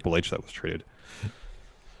think it was Triple H that was traded.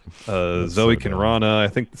 Zoe Kinrana, I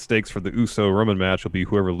think the stakes for the Uso Roman match will be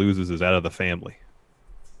whoever loses is out of the family.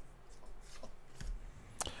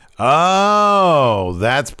 Oh,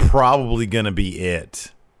 that's probably going to be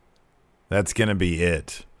it. That's going to be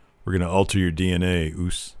it. We're going to alter your DNA,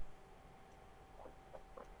 Oos.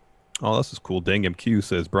 Oh, this is cool. Dang MQ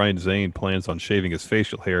says Brian Zane plans on shaving his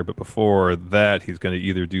facial hair, but before that, he's going to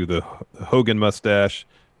either do the Hogan mustache,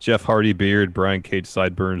 Jeff Hardy beard, Brian Cage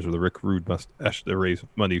sideburns, or the Rick Rude mustache to raise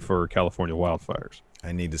money for California wildfires.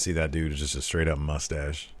 I need to see that dude just a straight up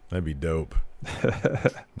mustache. That'd be dope.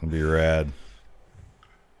 That'd be rad.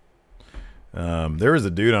 There was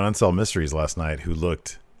a dude on Unsolved Mysteries last night who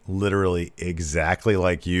looked literally exactly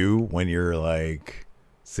like you when you're like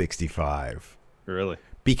 65. Really?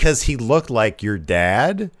 Because he looked like your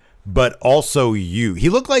dad, but also you. He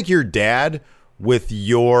looked like your dad with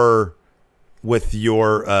your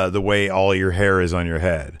the way all your hair is on your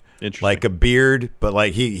head. Interesting. like a beard, but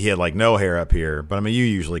like he had like no hair up here. But I mean, you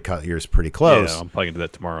usually cut yours pretty close. Yeah, I'm probably gonna do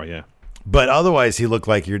that tomorrow. Yeah. But otherwise, he looked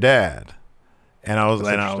like your dad. And I was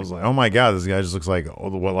That's like, oh my god, this guy just looks like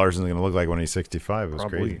what Larson's going to look like when he's 65. It was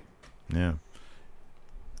Probably. crazy.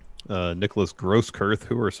 Yeah. Nicholas Grosskirth,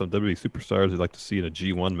 who are some WWE superstars you'd like to see in a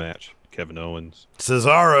G1 match? Kevin Owens,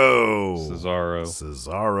 Cesaro.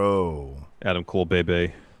 Adam Cole,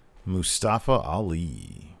 Bebe. Mustafa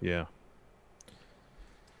Ali. Yeah.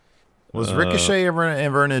 Was Ricochet ever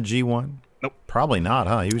in a G1? Nope. Probably not,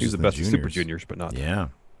 huh? He was He's just the in best of juniors. Super Juniors, but not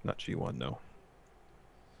G1, no.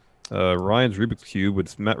 Ryan's Rubik's Cube,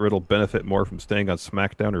 would Matt Riddle benefit more from staying on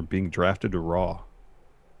SmackDown or being drafted to Raw?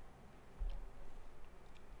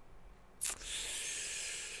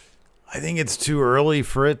 I think it's too early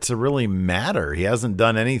for it to really matter. He hasn't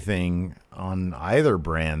done anything on either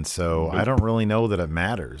brand, so I don't really know that it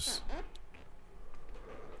matters.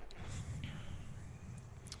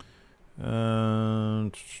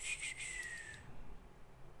 The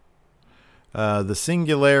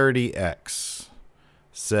Singularity X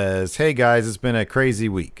says, "Hey guys, it's been a crazy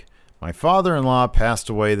week. My father-in-law passed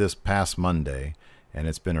away this past Monday, and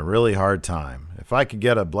it's been a really hard time. If I could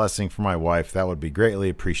get a blessing for my wife, that would be greatly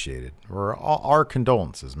appreciated. Our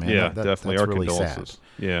condolences, man. Yeah, that's definitely our really condolences.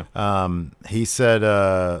 sad." Yeah. He said,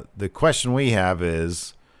 the question we have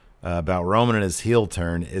is about Roman and his heel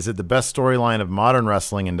turn. Is it the best storyline of modern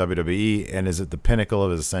wrestling in WWE, and is it the pinnacle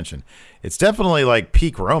of his ascension? It's definitely like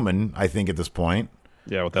peak Roman, I think, at this point.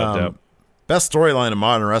 Yeah, without doubt. Best storyline of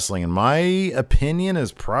modern wrestling, in my opinion,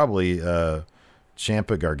 is probably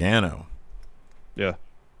Ciampa Gargano. Yeah.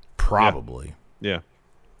 Probably. Yeah.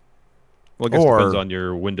 Well, I guess it depends on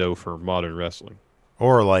your window for modern wrestling.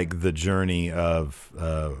 Or like the journey of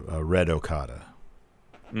Red Okada.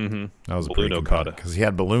 Mm-hmm. That was Balloon a pretty Okada. Because he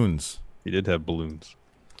had balloons. He did have balloons.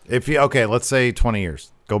 Okay, let's say 20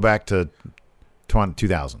 years. Go back to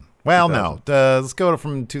 2000. Well, 2000. no. Let's go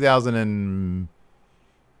from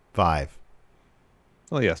 2005.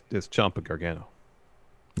 Well, yes, it's Ciampa Gargano.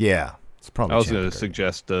 Yeah. It's probably I was Ciampa going to Gargano.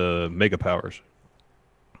 suggest Mega Powers,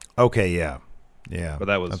 Okay, yeah. Yeah. but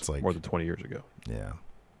that was that's like, more than 20 years ago. Yeah.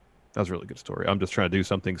 That was a really good story. I'm just trying to do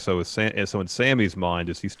something. So in Sammy's mind,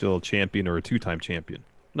 is he still a champion or a two-time champion?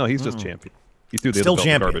 No, he's just champion. He threw the Still other belt in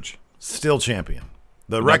the champion. garbage. Still champion.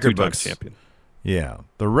 The Not record two-time books. champion. Yeah.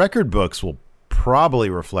 The record books will probably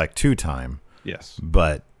reflect two-time, Yes.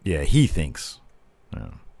 but yeah, he thinks. Yeah.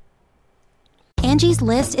 Angie's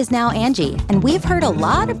List is now Angie, and we've heard a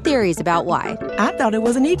lot of theories about why. I thought it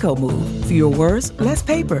was an eco move. Fewer words, less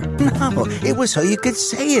paper. No, it was so you could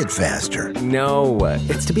say it faster. No,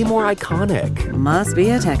 it's to be more iconic. Must be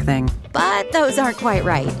a tech thing. But those aren't quite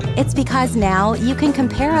right. It's because now you can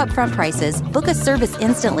compare upfront prices, book a service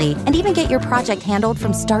instantly, and even get your project handled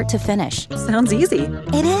from start to finish. Sounds easy.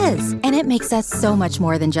 It is, and it makes us so much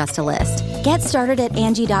more than just a list. Get started at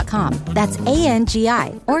Angie.com. That's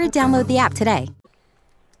ANGI, or download the app today.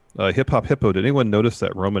 Hip Hop Hippo, did anyone notice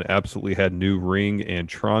that Roman absolutely had new ring and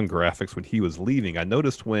Tron graphics when he was leaving? I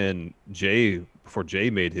noticed when before Jay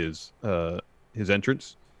made his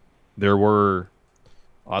entrance, there were,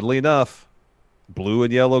 oddly enough, blue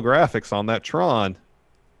and yellow graphics on that Tron,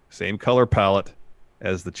 same color palette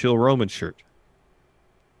as the Chill Roman shirt.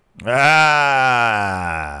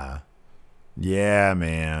 Ah. Yeah,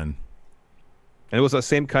 man. And it was that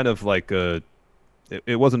same kind of like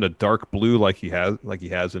it wasn't a dark blue like he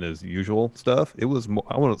has in his usual stuff. It was more,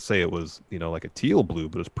 I wouldn't say it was, like a teal blue,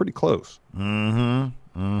 but it's pretty close. Maggie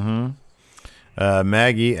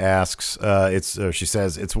asks, she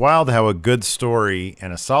says, "It's wild how a good story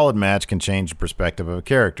and a solid match can change the perspective of a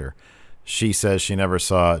character." She says she never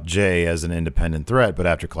saw Jay as an independent threat, but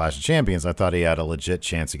after Clash of Champions, I thought he had a legit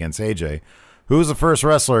chance against AJ. Who is the first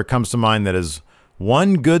wrestler comes to mind that is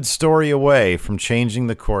one good story away from changing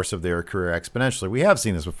the course of their career exponentially? We have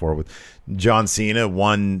seen this before with John Cena.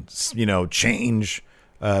 One, change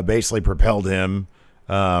basically propelled him.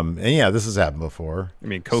 And yeah, this has happened before. I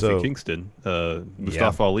mean, Kofi Kingston,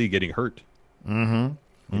 Mustafa Ali getting hurt.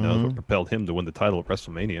 Mm-hmm. What propelled him to win the title at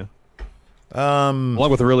WrestleMania.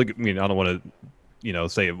 Along with a really good, I don't want to,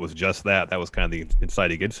 say it was just that. That was kind of the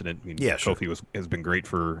inciting incident. Yeah, sure. Kofi had been great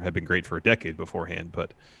for a decade beforehand,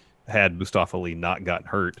 but had Mustafa Ali not gotten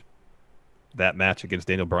hurt, that match against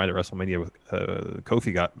Daniel Bryan at WrestleMania with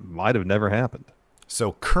Kofi might have never happened.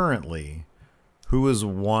 So currently, who is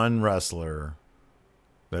one wrestler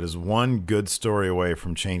that is one good story away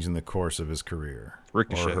from changing the course of his career?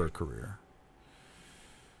 Ricochet. Or her career?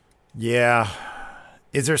 Yeah.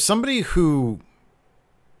 Is there somebody who...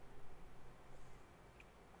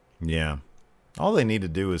 Yeah. All they need to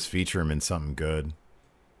do is feature him in something good.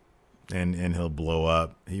 and he'll blow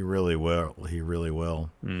up. He really will. He really will.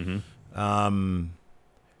 Mm-hmm.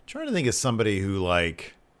 Trying to think of somebody who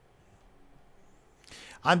like.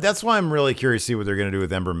 That's why I'm really curious to see what they're going to do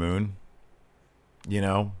with Ember Moon. See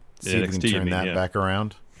if we can turn that back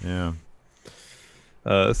around. Yeah.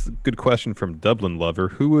 That's a good question from Dublin Lover.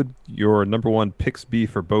 Who would your number one picks be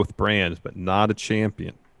for both brands, but not a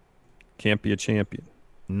champion? Can't be a champion.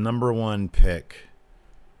 Number one pick.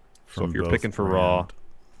 So if you're picking for Raw,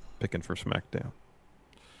 picking for SmackDown.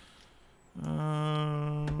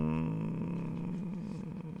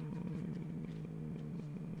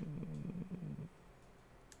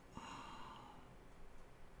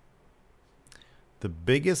 The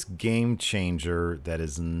biggest game changer that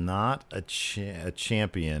is not a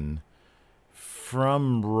champion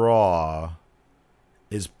from Raw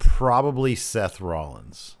is probably Seth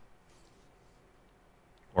Rollins.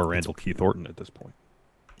 Or Randall Keith Orton at this point.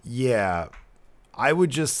 Yeah. I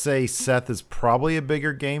would just say Seth is probably a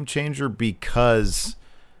bigger game changer because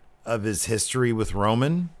of his history with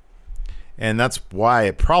Roman. And that's why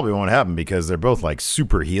it probably won't happen, because they're both like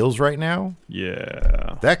super heels right now.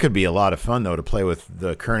 Yeah. That could be a lot of fun, though, to play with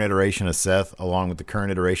the current iteration of Seth along with the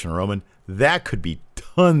current iteration of Roman. That could be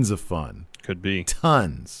tons of fun. Could be.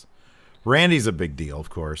 Tons. Randy's a big deal, of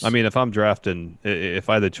course. I mean, if I'm drafting, if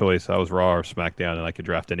I had the choice, I was Raw or SmackDown, and I could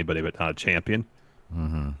draft anybody but not a champion,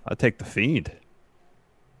 I'd take The Fiend.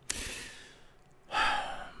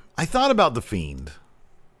 I thought about The Fiend.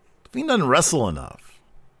 The Fiend doesn't wrestle enough.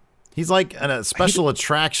 He's like a special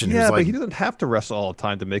attraction. Yeah, but he doesn't have to wrestle all the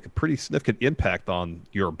time to make a pretty significant impact on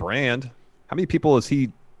your brand. How many people has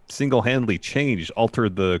he single-handedly changed,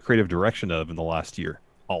 altered the creative direction of in the last year?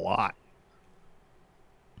 A lot.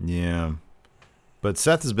 Yeah. But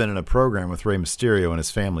Seth has been in a program with Rey Mysterio and his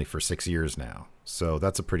family for 6 years now. So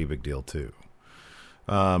that's a pretty big deal, too.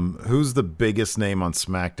 Who's the biggest name on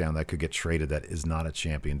SmackDown that could get traded that is not a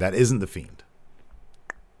champion? That isn't The Fiend.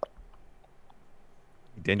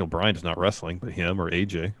 Daniel Bryan is not wrestling, but him or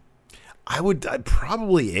AJ. I'd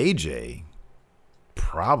probably AJ.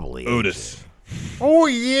 Probably Otis. AJ. Oh,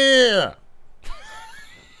 yeah.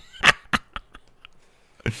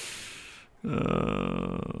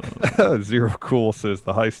 Zero Cool says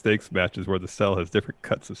the high stakes matches where the cell has different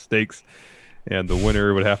cuts of steaks, and the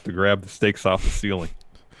winner would have to grab the steaks off the ceiling.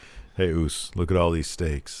 Hey, Oos, look at all these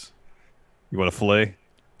steaks. You want a fillet?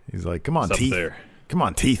 He's like, come on, It's up Teeth. there. Come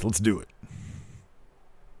on, Teeth. Let's do it.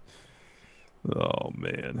 Oh,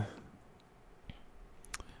 man.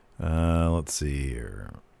 Let's see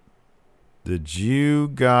here. Did you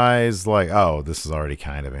guys like... Oh, this is already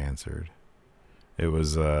kind of answered. It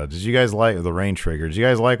was... did you guys like the Rain Trigger? Did you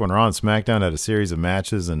guys like when Raw and SmackDown had a series of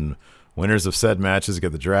matches and winners of said matches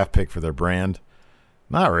get the draft pick for their brand?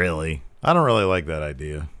 Not really. I don't really like that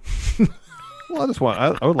idea. Well,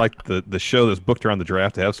 I would like the show that's booked around the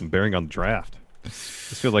draft to have some bearing on the draft.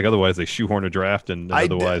 This feels like otherwise they shoehorn a draft and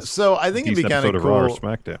otherwise. So I think it'd be kind of cool. Raw or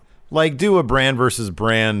SmackDown. Like do a brand versus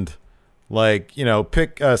brand. Like,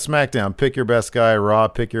 pick SmackDown, pick your best guy. Raw,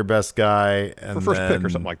 pick your best guy. And for first pick or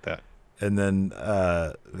something like that. And then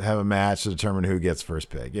have a match to determine who gets first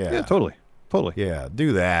pick. Yeah, totally. Yeah,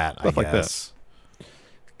 do that. Stuff I like guess. that.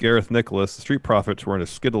 Gareth Nicholas, the Street Profits were in a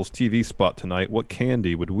Skittles TV spot tonight. What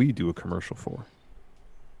candy would we do a commercial for?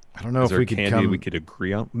 I don't know if we could candy we could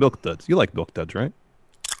agree on. Milk Duds. You like Milk Duds, right?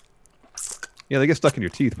 Yeah, they get stuck in your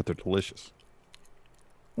teeth, but they're delicious.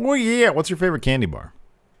 Oh, yeah. What's your favorite candy bar?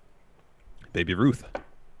 Baby Ruth.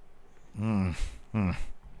 Yeah,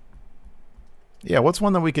 what's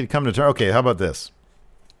one that we could come to terms? Okay, how about this?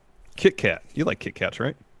 Kit Kat. You like Kit Kats,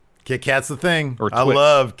 right? Kit Kat's the thing. Or I Twix.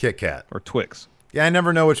 love Kit Kat. Or Twix. Yeah, I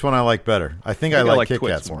never know which one I like better. I think I like Kit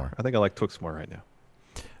Twix Kats more. I think I like Twix more right now.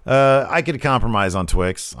 I could compromise on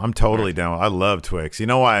Twix. I'm totally down. I love Twix. You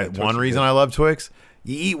know why? One reason I love Twix?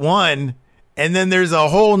 You eat one, and then there's a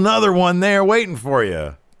whole nother one there waiting for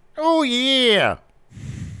you. Oh, yeah.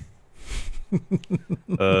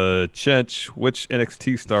 Chench, which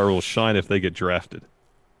NXT star will shine if they get drafted?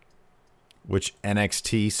 Which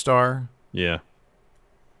NXT star? Yeah.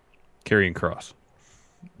 Karrion Kross.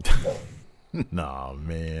 Nah,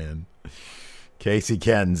 man. Casey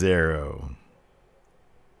Catanzaro.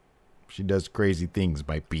 She does crazy things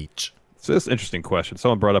by Peach. So this is an interesting question.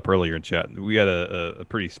 Someone brought up earlier in chat. We had a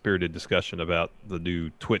pretty spirited discussion about the new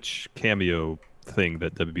Twitch Cameo thing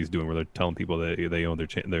that WWE's doing, where they're telling people they own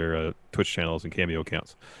their Twitch channels and Cameo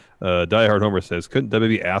accounts. Die Hard Homer says, couldn't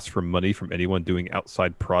WWE ask for money from anyone doing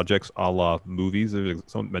outside projects a la movies?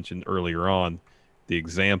 Someone mentioned earlier on the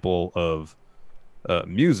example of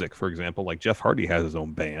music, for example, like Jeff Hardy has his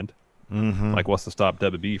own band. Mm-hmm. Like, what's to stop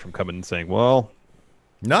WWE from coming and saying, well...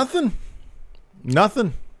 Nothing.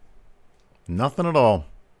 Nothing at all.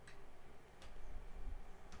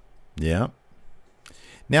 Yeah.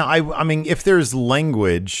 Now, I mean, if there's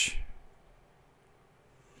language,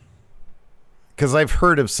 because I've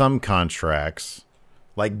heard of some contracts,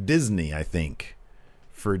 like Disney, I think,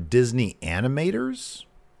 for Disney animators,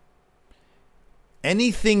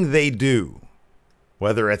 anything they do,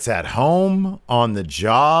 whether it's at home, on the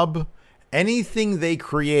job, anything they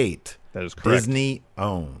create, that is correct. Disney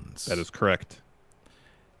owns. That is correct.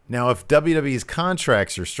 Now, if WWE's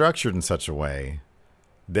contracts are structured in such a way,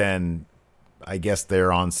 then I guess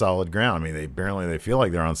they're on solid ground. I mean, they feel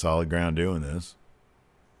like they're on solid ground doing this.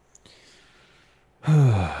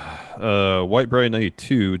 White Brian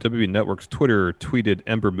 92, WWE Network's Twitter tweeted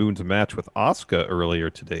Ember Moon's match with Asuka earlier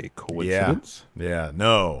today. Coincidence? Yeah.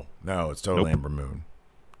 No, it's totally Ember Moon.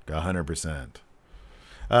 100%.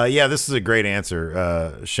 Yeah, this is a great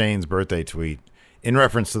answer. Shane's birthday tweet. In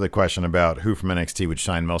reference to the question about who from NXT would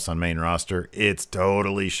shine most on main roster, it's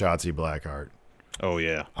totally Shotzi Blackheart. Oh,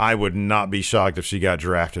 yeah. I would not be shocked if she got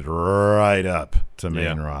drafted right up to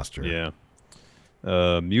main roster. Yeah.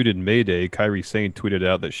 Muted Mayday, Kairi Sane tweeted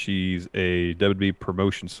out that she's a WWE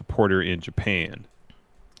promotion supporter in Japan.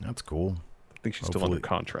 That's cool. I think she's still under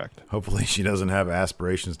contract. Hopefully she doesn't have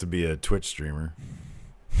aspirations to be a Twitch streamer.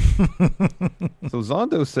 So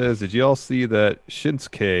Zondo says, did y'all see that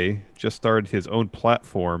Shinsuke just started his own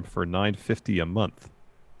platform for $9.50 a month?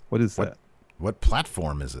 What is that? What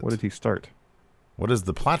platform is it? What did he start? What is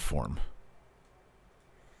the platform?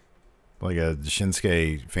 Like a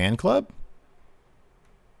Shinsuke fan club?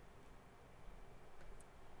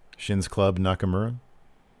 Shins Club Nakamura?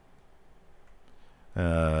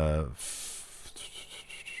 All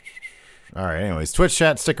right, anyways, Twitch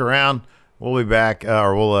chat, stick around. We'll be back,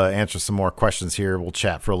 or we'll answer some more questions here. We'll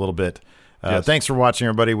chat for a little bit. Yes. Thanks for watching,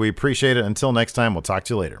 everybody. We appreciate it. Until next time, we'll talk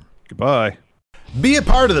to you later. Goodbye. Be a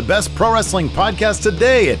part of the best pro wrestling podcast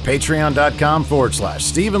today at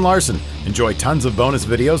patreon.com/Steven Larson. Enjoy tons of bonus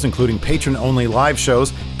videos, including patron-only live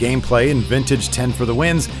shows, gameplay, and vintage 10 for the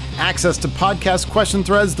wins, access to podcast question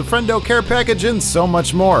threads, the Friendo Care Package, and so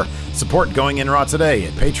much more. Support Going In Raw today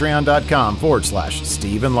at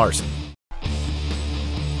patreon.com/Steven Larson.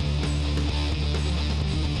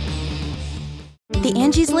 The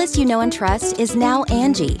Angie's List you know and trust is now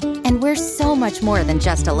Angie, and we're so much more than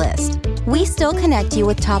just a list. We still connect you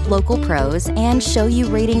with top local pros and show you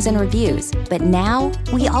ratings and reviews, but now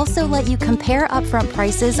we also let you compare upfront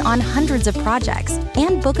prices on hundreds of projects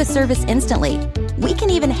and book a service instantly. We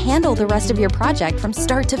can even handle the rest of your project from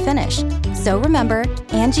start to finish. So remember,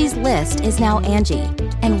 Angie's List is now Angie,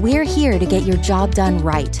 and we're here to get your job done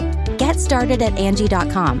right. Get started at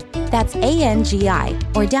Angie.com. That's ANGI,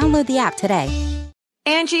 or download the app today.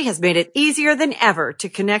 Angie has made it easier than ever to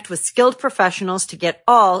connect with skilled professionals to get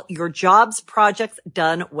all your jobs projects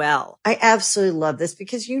done well. I absolutely love this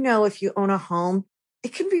because, you know, if you own a home,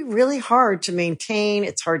 it can be really hard to maintain.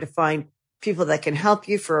 It's hard to find people that can help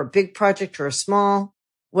you for a big project or a small.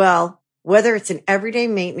 Well, whether it's in everyday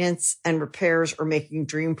maintenance and repairs or making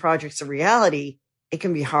dream projects a reality, it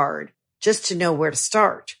can be hard just to know where to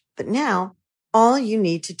start. But now all you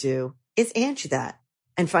need to do is Angie that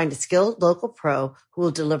and find a skilled local pro who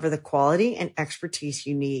will deliver the quality and expertise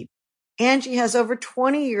you need. Angie has over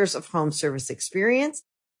 20 years of home service experience,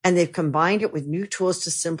 and they've combined it with new tools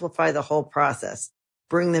to simplify the whole process.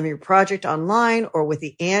 Bring them your project online or with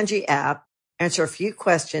the Angie app, answer a few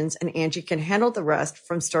questions, and Angie can handle the rest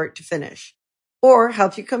from start to finish. Or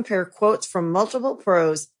help you compare quotes from multiple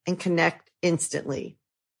pros and connect instantly,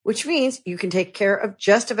 which means you can take care of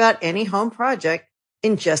just about any home project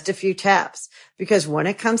in just a few taps. Because when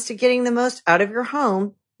it comes to getting the most out of your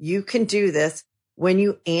home, you can do this when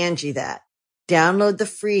you Angie that. Download the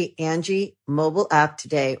free Angie mobile app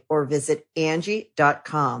today or visit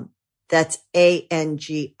Angie.com. That's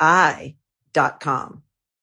ANGI.com.